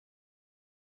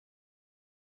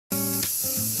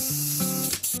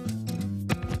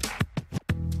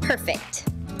Perfect.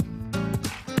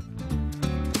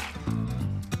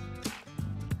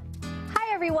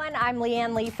 Hi everyone, I'm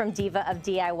Leanne Lee from Diva of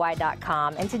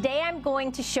DIY.com, and today I'm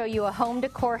going to show you a home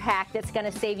decor hack that's going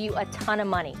to save you a ton of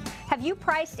money. Have you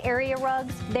priced area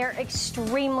rugs? They're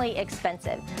extremely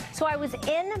expensive. So I was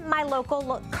in my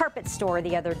local carpet store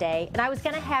the other day, and I was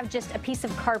going to have just a piece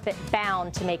of carpet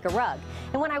bound to make a rug.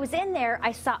 And when I was in there,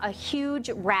 I saw a huge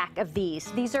rack of these.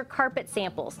 These are carpet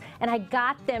samples, and I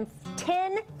got them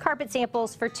 10 carpet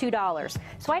samples for $2.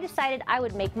 So I decided I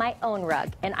would make my own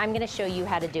rug, and I'm going to show you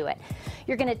how to do it.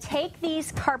 You're going to take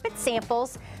these carpet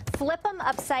samples, flip them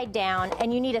upside down,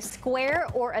 and you need a square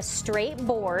or a straight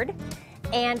board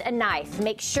and a knife.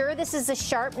 Make sure this is a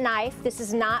sharp knife. This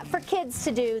is not for kids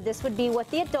to do. This would be what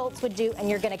the adults would do, and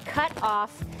you're going to cut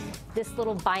off this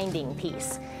little binding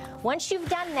piece. Once you've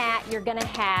done that, you're going to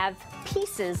have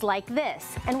pieces like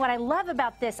this. And what I love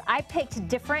about this, I picked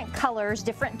different colors,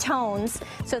 different tones,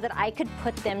 so that I could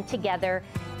put them together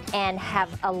and have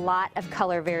a lot of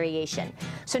color variation.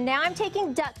 So now I'm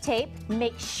taking duct tape.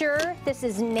 Make sure this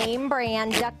is name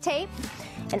brand duct tape.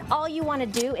 And all you want to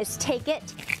do is take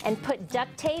it and put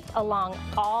duct tape along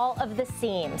all of the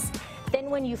seams. Then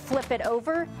when you flip it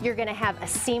over, you're going to have a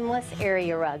seamless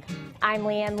area rug. I'm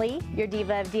Leanne Lee, your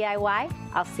Diva of DIY.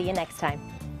 I'll see you next time.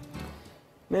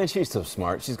 Man, she's so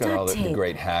smart. She's got all the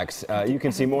great hacks. You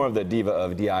can see more of the Diva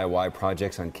of DIY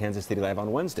projects on Kansas City Live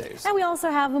on Wednesdays. And we also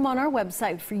have them on our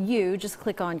website for you. Just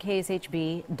click on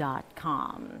kshb.com.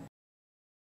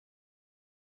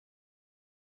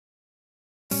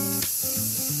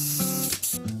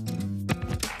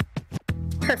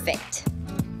 Perfect.